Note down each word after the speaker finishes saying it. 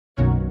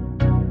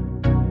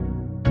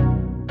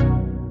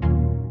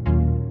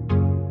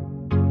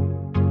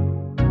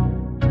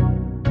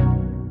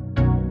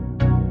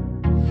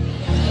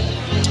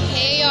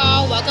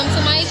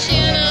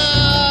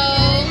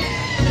channel.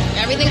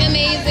 Everything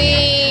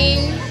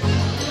amazing.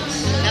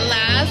 The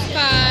last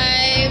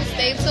 5.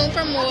 Stay tuned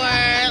for more.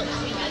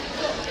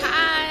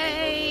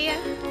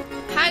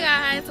 Hi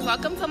guys,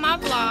 welcome to my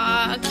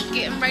vlog.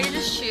 Getting ready to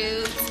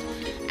shoot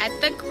at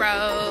the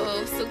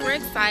Grove. Super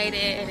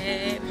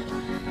excited.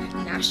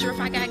 Not sure if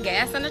I got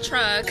gas in the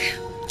truck.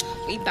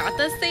 We about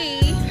to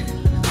see.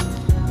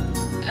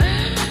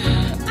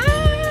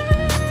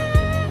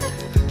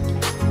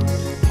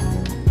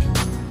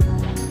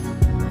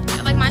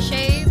 I like my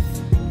shades.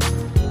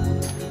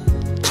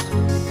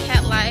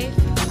 Cat life,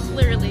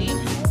 clearly.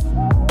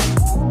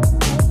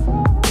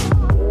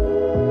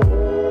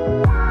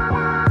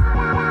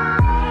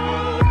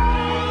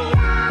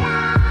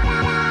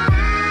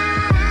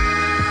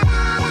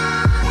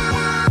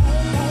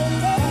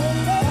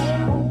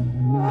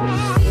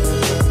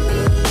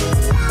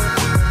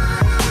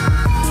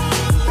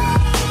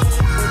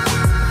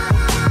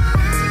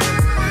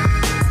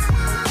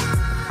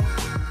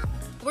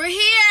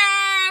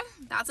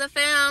 To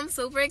film,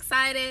 super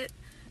excited.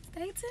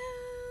 Stay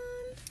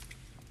tuned.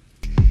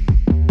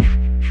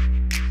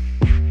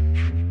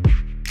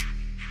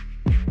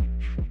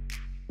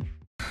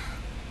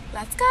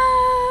 Let's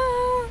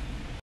go.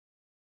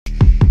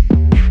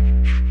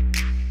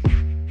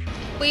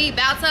 We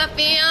about to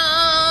film.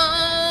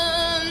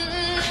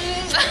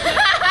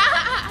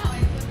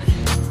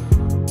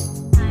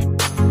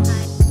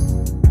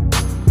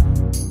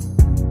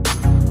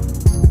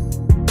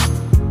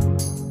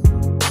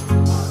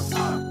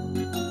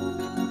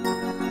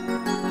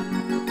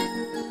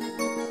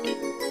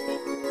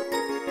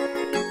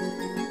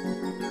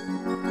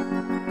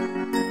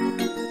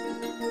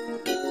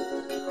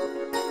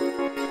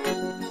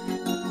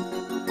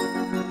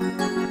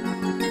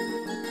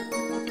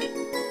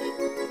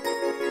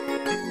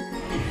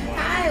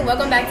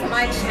 Welcome back to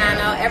my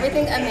channel.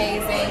 Everything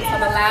amazing. So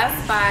the last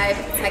 5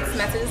 text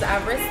messages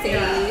I've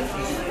received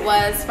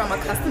was from a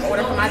custom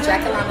order for my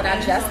jacket line that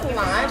I just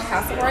launched,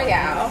 House of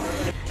Royále.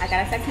 I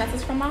got a text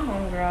message from my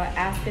homegirl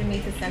asking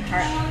me to send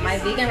her my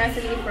vegan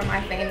recipe for my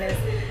famous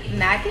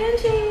mac and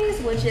cheese,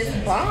 which is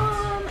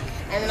bomb.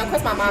 And then of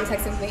course my mom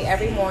texts me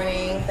every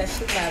morning that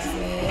she loves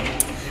me.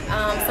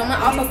 Someone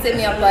also sent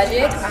me a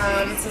budget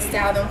to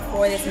style them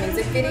for this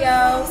music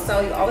video.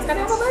 So you always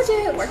gotta have a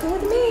budget working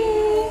with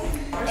me.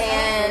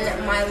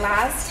 And my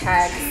last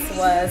text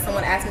was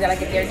someone asked me that I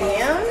get their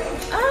DM.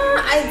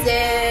 I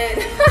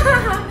did.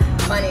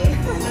 Funny.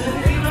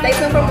 Stay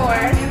tuned for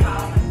more.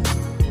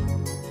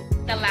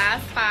 The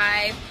last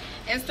 5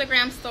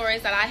 Instagram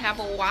stories that I have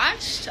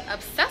watched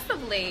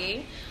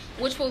obsessively,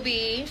 which will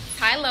be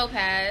Ty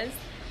Lopez,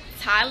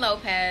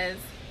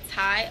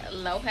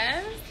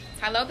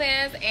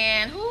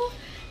 and who?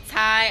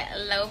 Ty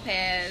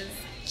Lopez.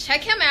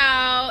 Check him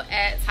out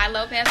at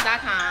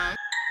tylopez.com.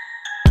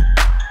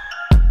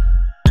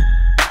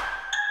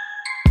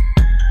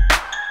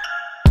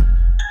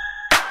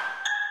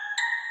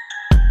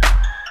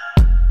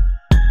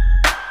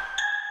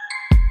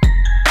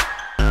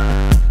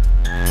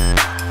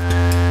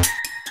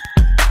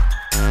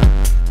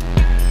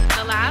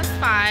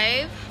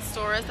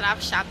 That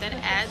I've shopped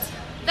at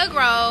the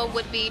Grove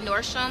would be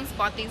Nordstrom's.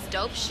 Bought these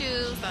dope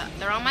shoes.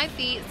 They're on my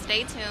feet.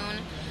 Stay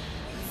tuned.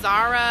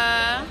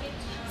 Zara,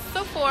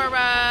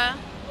 Sephora,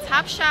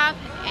 Topshop,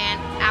 and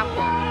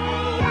Apple.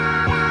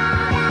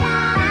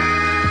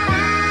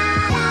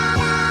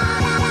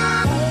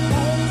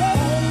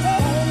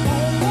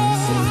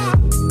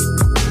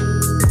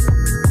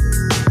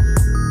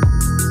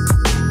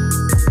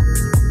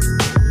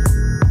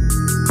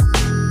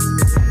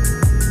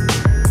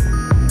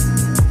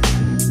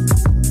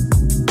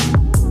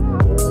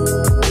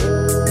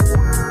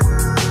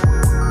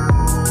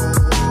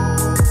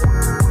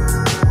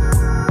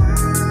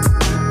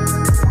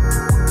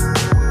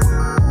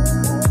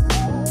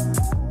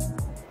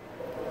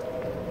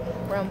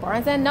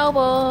 Barnes and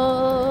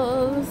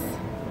Nobles.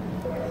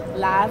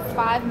 Last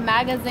 5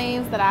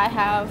 magazines that I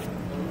have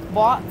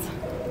bought,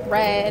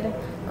 read,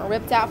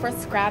 ripped out for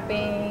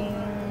scrapping.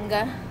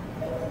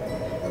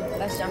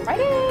 Let's jump right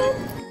in.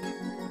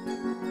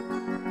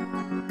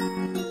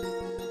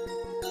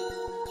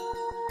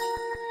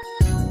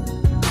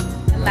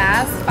 The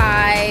last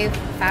 5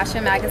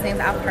 fashion magazines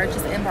I've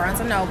purchased in Barnes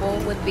and Noble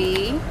would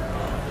be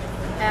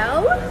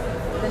Elle,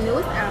 the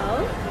newest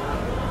Elle.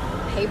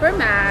 Paper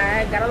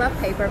Mag, gotta love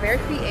paper, very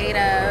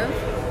creative.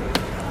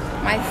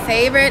 My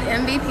favorite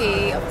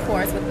MVP, of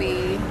course, would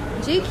be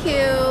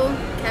GQ,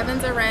 Kevin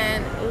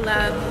Durant,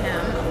 love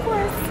him, of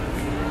course.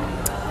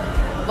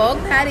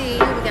 Vogue Patty,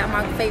 we got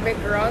my favorite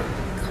girl,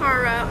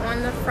 Cara,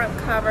 on the front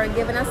cover,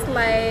 giving us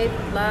slay,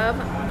 love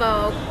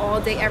Vogue all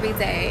day, every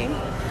day.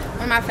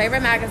 One of my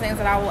favorite magazines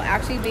that I will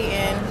actually be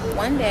in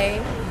one day,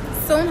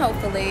 soon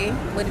hopefully,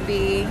 would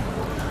be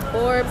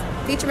Forbes,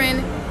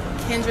 featuring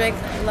Kendrick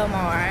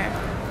Lamar.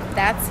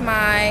 That's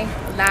my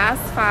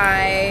last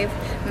 5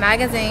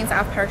 magazines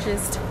I've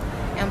purchased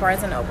in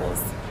Barnes &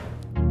 Nobles.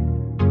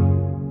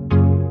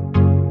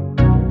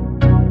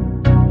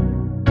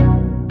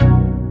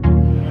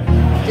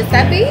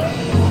 Giuseppe,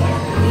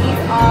 these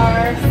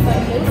are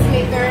some new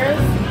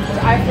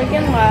I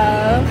freaking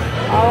love.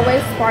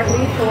 Always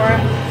sparkly for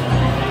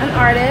an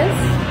artist.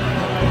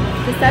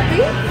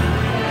 Giuseppe.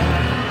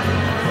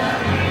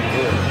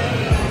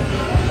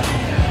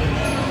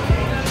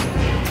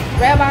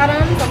 Red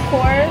bottoms, of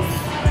course.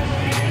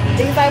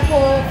 These I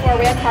pulled for a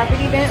red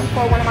carpet event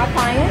for one of my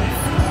clients.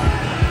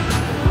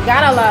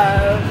 Gotta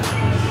love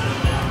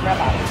red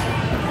bottoms.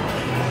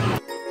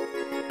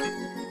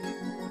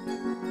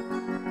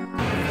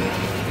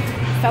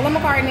 Stella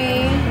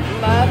McCartney,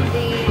 love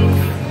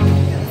these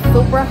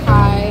super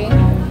high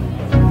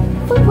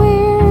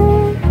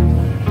footwear.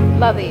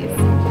 Love these.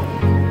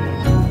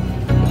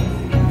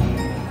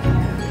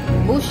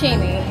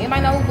 Buscemi.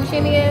 Anybody know who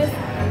Buscemi is?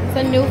 It's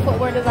a new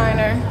footwear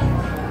designer.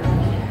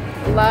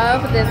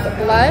 Love this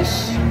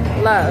blush.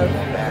 Love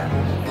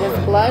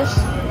this blush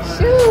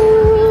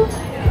shoe.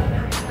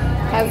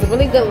 Has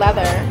really good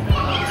leather.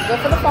 Good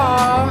for the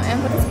fall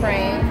and for the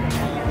spring.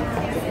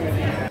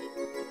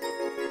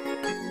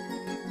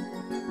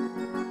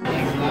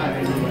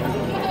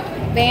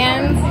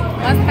 Vans,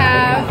 must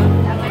have,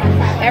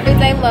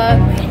 everyday look.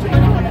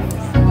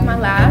 My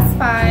last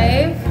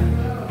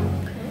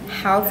 5,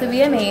 how to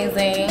be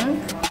amazing.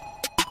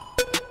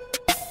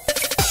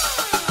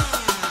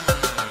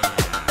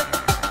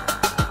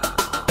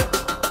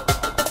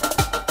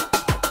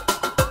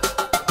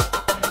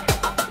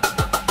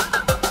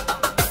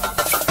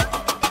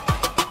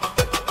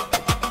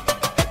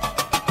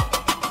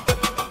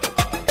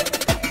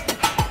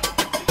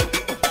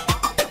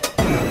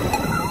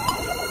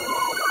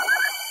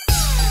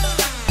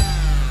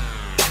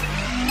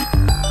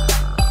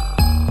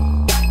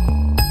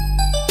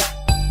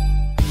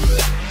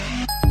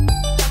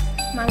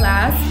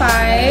 Last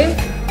 5,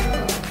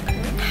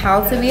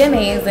 how to be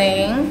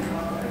amazing.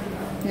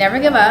 Never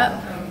give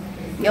up.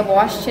 Your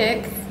boss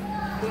chick.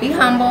 Be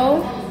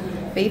humble.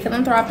 Be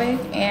philanthropic.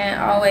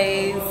 And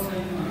always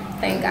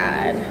thank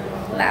God.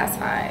 Last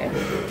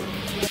 5.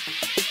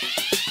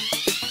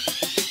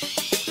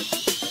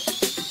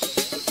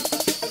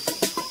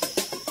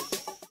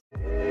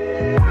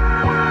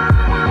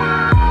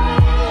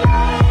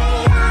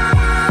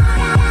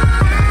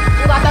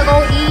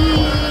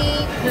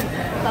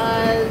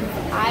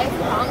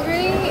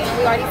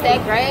 Already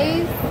said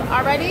grace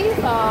already,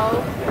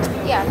 so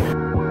yeah.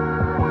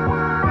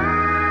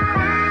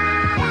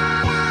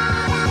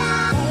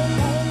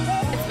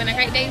 It's been a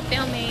great day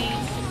filming.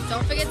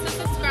 Don't forget to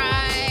subscribe.